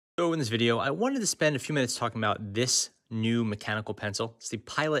So in this video, I wanted to spend a few minutes talking about this new mechanical pencil. It's the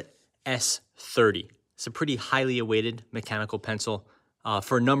Pilot S30. It's a pretty highly awaited mechanical pencil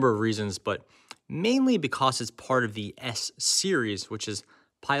for a number of reasons, but mainly because it's part of the S series, which is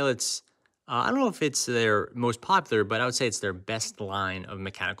Pilot's, I don't know if it's their most popular, but I would say it's their best line of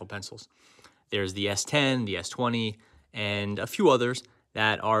mechanical pencils. There's the S10, the S20, and a few others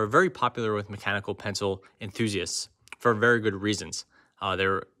that are very popular with mechanical pencil enthusiasts for very good reasons.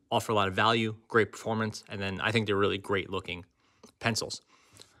 They offer a lot of value, great performance, and then I think they're really great looking pencils.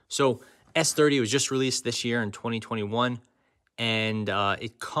 So S30 was just released this year in 2021, and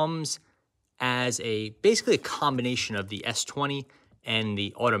it comes as basically a combination of the S20 and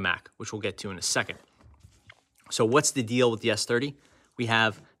the Automac, which we'll get to in a second. So what's the deal with the S30? We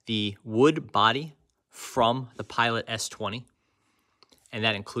have the wood body from the Pilot S20, and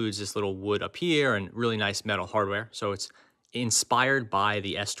that includes this little wood up here and really nice metal hardware. So it's inspired by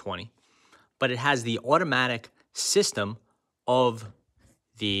the S20, but it has the automatic system of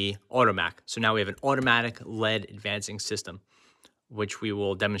the Automac. So now we have an automatic lead advancing system, which we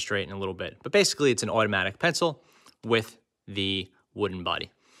will demonstrate in a little bit. But basically, it's an automatic pencil with the wooden body.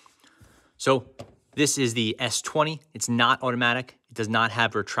 So this is the S20. It's not automatic. It does not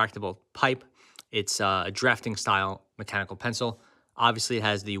have a retractable pipe. It's a drafting style mechanical pencil. Obviously, it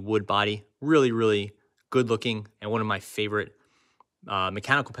has the wood body, really good looking, and one of my favorite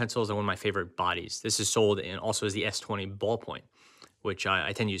mechanical pencils and one of my favorite bodies. This is sold in also as the S20 ballpoint, which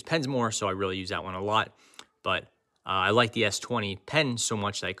I tend to use pens more, so I really use that one a lot. But I like the S20 pen so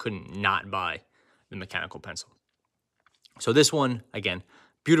much that I couldn't not buy the mechanical pencil. So this one, again,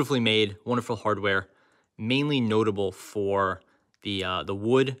 beautifully made, wonderful hardware, mainly notable for the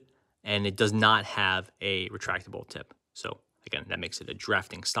wood, and it does not have a retractable tip. So again, that makes it a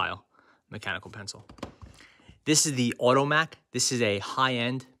drafting style mechanical pencil. This is the Automac. This is a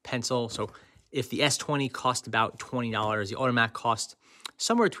high-end pencil. So if the S20 cost about $20, the Automac cost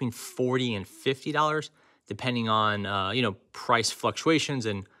somewhere between $40 and $50, depending on price fluctuations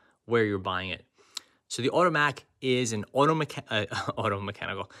and where you're buying it. So the Automac is an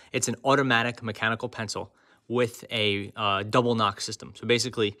It's an automatic mechanical pencil with a double knock system. So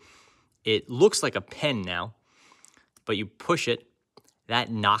basically, it looks like a pen now, but you push it, that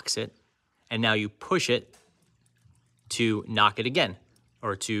knocks it, and now you push it to knock it again,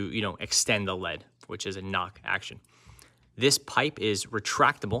 or to extend the lead, which is a knock action. This pipe is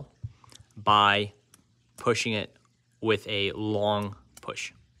retractable by pushing it with a long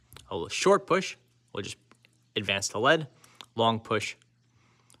push. A short push will just advance the lead. Long push,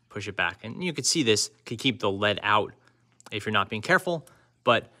 push it back. And you can see this could keep the lead out if you're not being careful,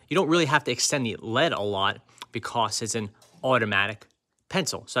 but you don't really have to extend the lead a lot because it's an automatic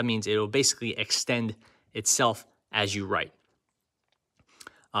pencil. So that means it will basically extend itself as you write.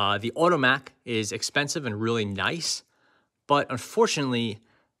 The Automac is expensive and really nice, but unfortunately,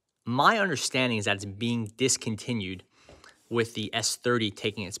 my understanding is that it's being discontinued with the S30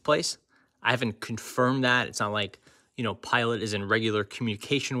 taking its place. I haven't confirmed that. It's not like, Pilot is in regular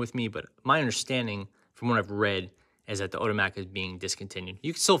communication with me, but my understanding from what I've read is that the Automac is being discontinued.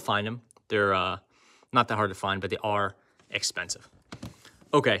 You can still find them. They're not that hard to find, but they are expensive.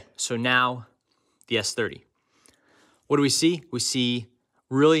 Okay, so now the S30. What do we see? We see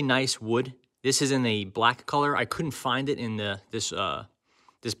really nice wood. This is in a black color. I couldn't find it in this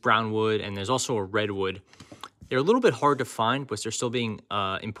brown wood, and there's also a red wood. They're a little bit hard to find, but they're still being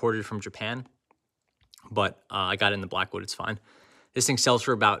imported from Japan. But I got it in the black wood. It's fine. This thing sells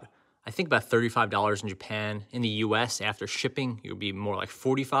for about $35 in Japan. In the US, after shipping, it would be more like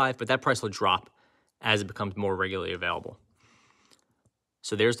 $45, but that price will drop as it becomes more regularly available.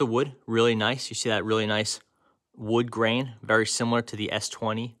 So there's the wood, really nice. You see that really nice wood grain, very similar to the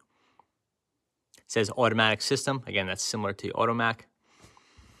S20. It says automatic system. Again, that's similar to the Automac,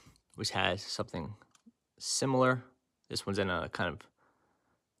 which has something similar. This one's in a kind of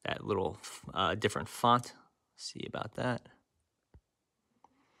that little different font. Let's see about that.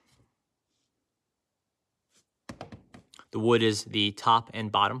 The wood is the top and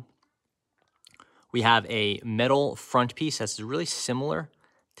bottom. We have a metal front piece that's really similar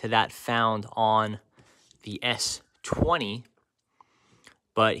to that found on the S20,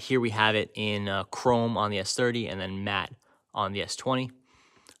 but here we have it in chrome on the S30 and then matte on the S20.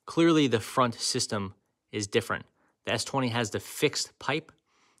 Clearly, the front system is different. The S20 has the fixed pipe.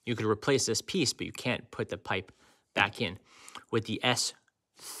 You could replace this piece, but you can't put the pipe back in. With the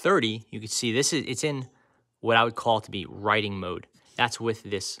S30, you can see it's in what I would call to be writing mode. That's with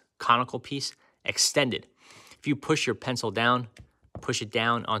this conical piece extended. If you push your pencil down, push it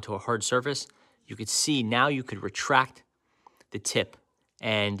down onto a hard surface, you could see now you could retract the tip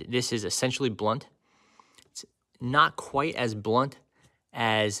and this is essentially blunt. It's not quite as blunt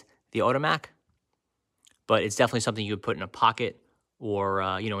as the Automac, but it's definitely something you would put in a pocket or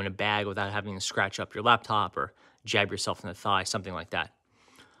in a bag without having to scratch up your laptop or jab yourself in the thigh, something like that.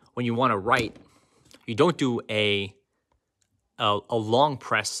 When you want to write, you don't do a long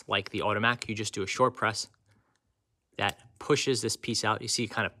press like the Automac. You just do a short press that pushes this piece out. You see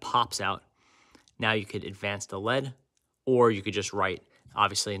it kind of pops out. Now you could advance the lead, or you could just write,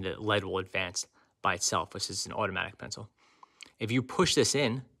 obviously, and the lead will advance by itself, which is an automatic pencil. If you push this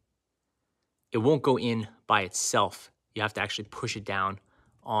in, it won't go in by itself. You have to actually push it down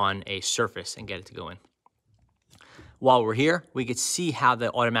on a surface and get it to go in. While we're here, we could see how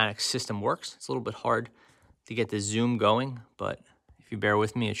the automatic system works. It's a little bit hard to get the zoom going, but if you bear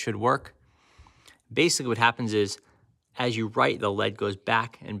with me, it should work. Basically what happens is, as you write, the lead goes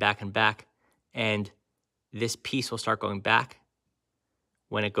back and back and back, and this piece will start going back.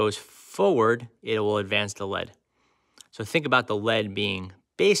 When it goes forward, it will advance the lead. So think about the lead being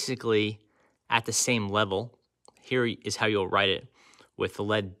basically at the same level. Here is how you'll write it with the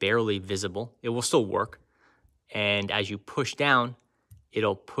lead barely visible. It will still work. And as you push down,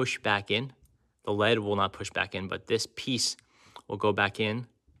 it'll push back in. The lead will not push back in, but this piece will go back in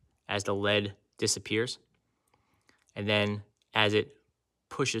as the lead disappears. And then as it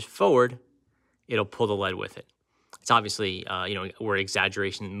pushes forward, it'll pull the lead with it. It's obviously, we're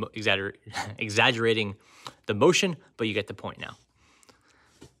exaggerating the motion, but you get the point now.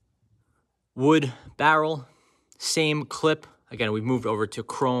 Wood barrel, same clip. Again, we've moved over to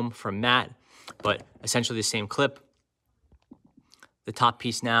chrome from matte, but essentially the same clip. The top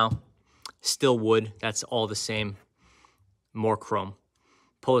piece now, still wood. That's all the same, more chrome.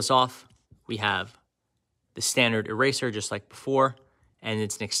 Pull this off. We have the standard eraser, just like before, and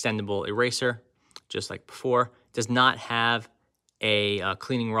it's an extendable eraser, just like before. It does not have a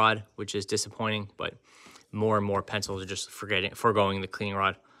cleaning rod, which is disappointing, but more and more pencils are just foregoing the cleaning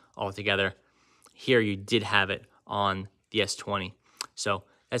rod altogether. Here you did have it on the S20, so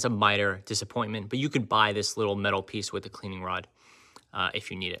that's a minor disappointment, but you could buy this little metal piece with the cleaning rod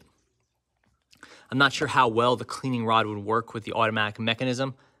if you need it. I'm not sure how well the cleaning rod would work with the automatic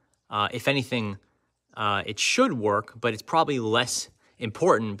mechanism. If anything, it should work, but it's probably less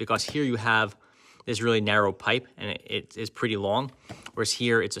important because here you have this really narrow pipe and it is pretty long, whereas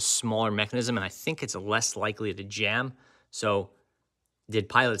here it's a smaller mechanism and I think it's less likely to jam. So did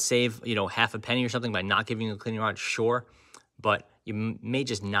Pilot save, half a penny or something by not giving you a cleaning rod? Sure, but you may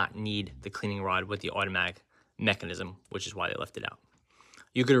just not need the cleaning rod with the automatic mechanism, which is why they left it out.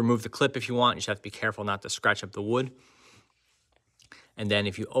 You could remove the clip if you want. You just have to be careful not to scratch up the wood. And then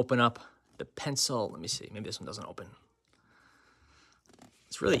if you open up the pencil, let me see, maybe this one doesn't open.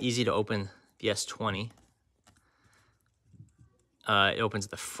 It's really easy to open the S20. It opens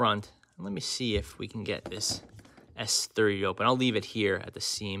at the front. Let me see if we can get this S30 to open. I'll leave it here at the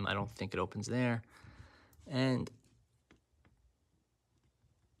seam. I don't think it opens there. And,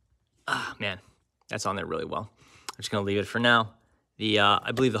 man, that's on there really well. I'm just gonna leave it for now.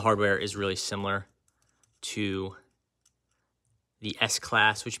 I believe the hardware is really similar to the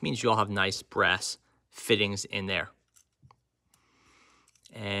S-Class, which means you all have nice brass fittings in there.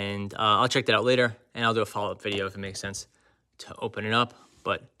 And I'll check that out later, and I'll do a follow-up video if it makes sense to open it up,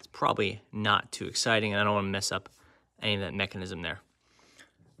 but it's probably not too exciting, and I don't want to mess up any of that mechanism there.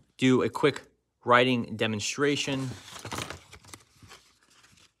 Do a quick writing demonstration.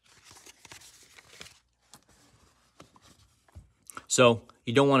 So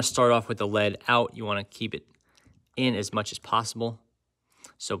you don't want to start off with the lead out. You want to keep it in as much as possible.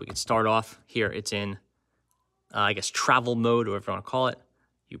 So we can start off here. It's in, I guess, travel mode, or whatever you want to call it.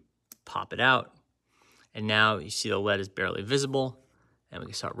 You pop it out. And now you see the lead is barely visible. And we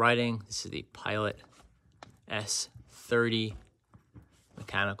can start writing. This is the Pilot S30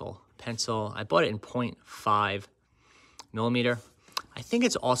 mechanical pencil. I bought it in 0.5 millimeter. I think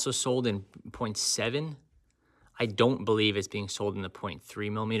it's also sold in 0.7. I don't believe it's being sold in the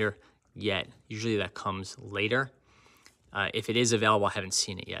 0.3 millimeter yet. Usually that comes later. If it is available, I haven't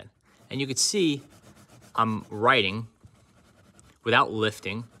seen it yet. And you can see I'm writing without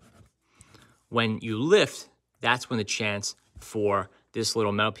lifting. When you lift, that's when the chance for this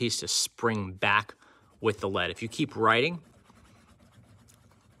little metal piece to spring back with the lead. If you keep writing,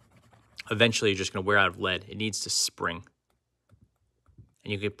 eventually you're just gonna wear out of lead. It needs to spring.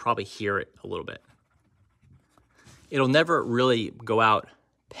 And you could probably hear it a little bit. It'll never really go out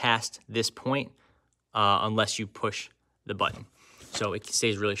past this point unless you push the button. So it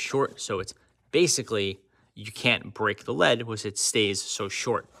stays really short. So it's basically, you can't break the lead because it stays so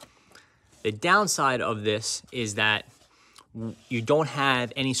short. The downside of this is that you don't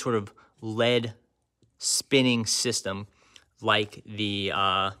have any sort of lead spinning system like the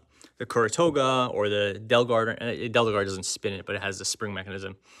Kuratoga or the Delgard. Delgard doesn't spin it, but it has the spring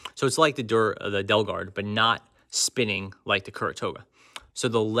mechanism. So it's like the Delgard, but not spinning like the Kuratoga. So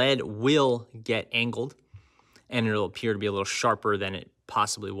the lead will get angled, and it'll appear to be a little sharper than it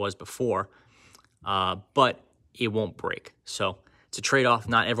possibly was before, but it won't break. So it's a trade-off.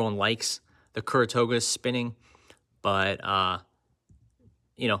 Not everyone likes the Kuratoga spinning, but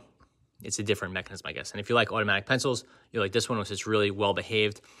you know, it's a different mechanism, I guess. And if you like automatic pencils, you like this one, which is really well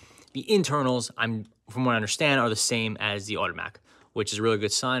behaved. The internals, from what I understand, are the same as the automatic, which is a really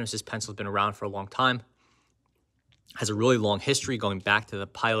good sign, because this pencil's been around for a long time. Has a really long history going back to the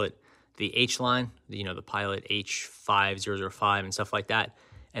Pilot, the H line, you know, the Pilot H5005 and stuff like that,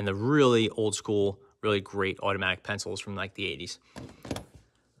 and the really old school, really great automatic pencils from like the 80s.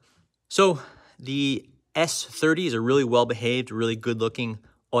 So the S30 is a really well-behaved, really good-looking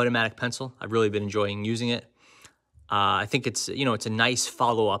automatic pencil. I've really been enjoying using it. I think it's, you know, it's a nice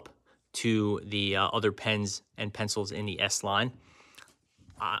follow-up to the other pens and pencils in the S line.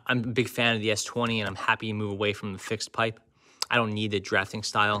 I'm a big fan of the S20, and I'm happy to move away from the fixed pipe. I don't need the drafting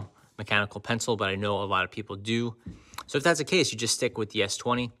style mechanical pencil, but I know a lot of people do. So if that's the case, you just stick with the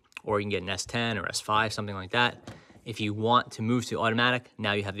S20, or you can get an S10 or S5, something like that. If you want to move to automatic,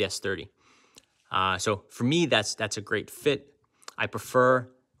 now you have the S30. So for me, that's a great fit. I prefer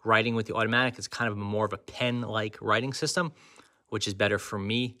writing with the automatic. It's kind of more of a pen-like writing system, which is better for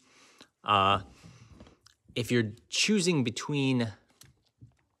me. If you're choosing between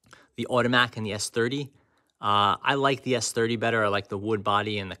the automatic and the S30, I like the S30 better. I like the wood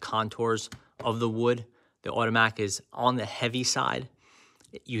body and the contours of the wood. The automatic is on the heavy side.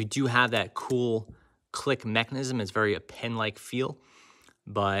 You do have that cool click mechanism. It's very a pen-like feel,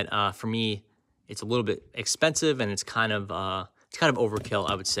 but for me, it's a little bit expensive, and it's kind of overkill,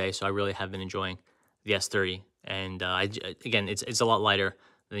 I would say. So I really have been enjoying the S30, and again, it's a lot lighter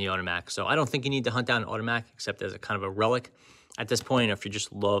than the automatic. So I don't think you need to hunt down an automatic, except as a kind of a relic at this point, or if you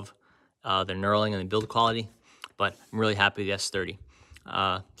just love the knurling and the build quality. But I'm really happy with the S30.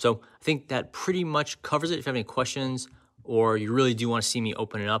 So I think that pretty much covers it. If you have any questions, or you really do want to see me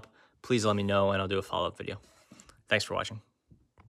open it up, please let me know, and I'll do a follow-up video. Thanks for watching.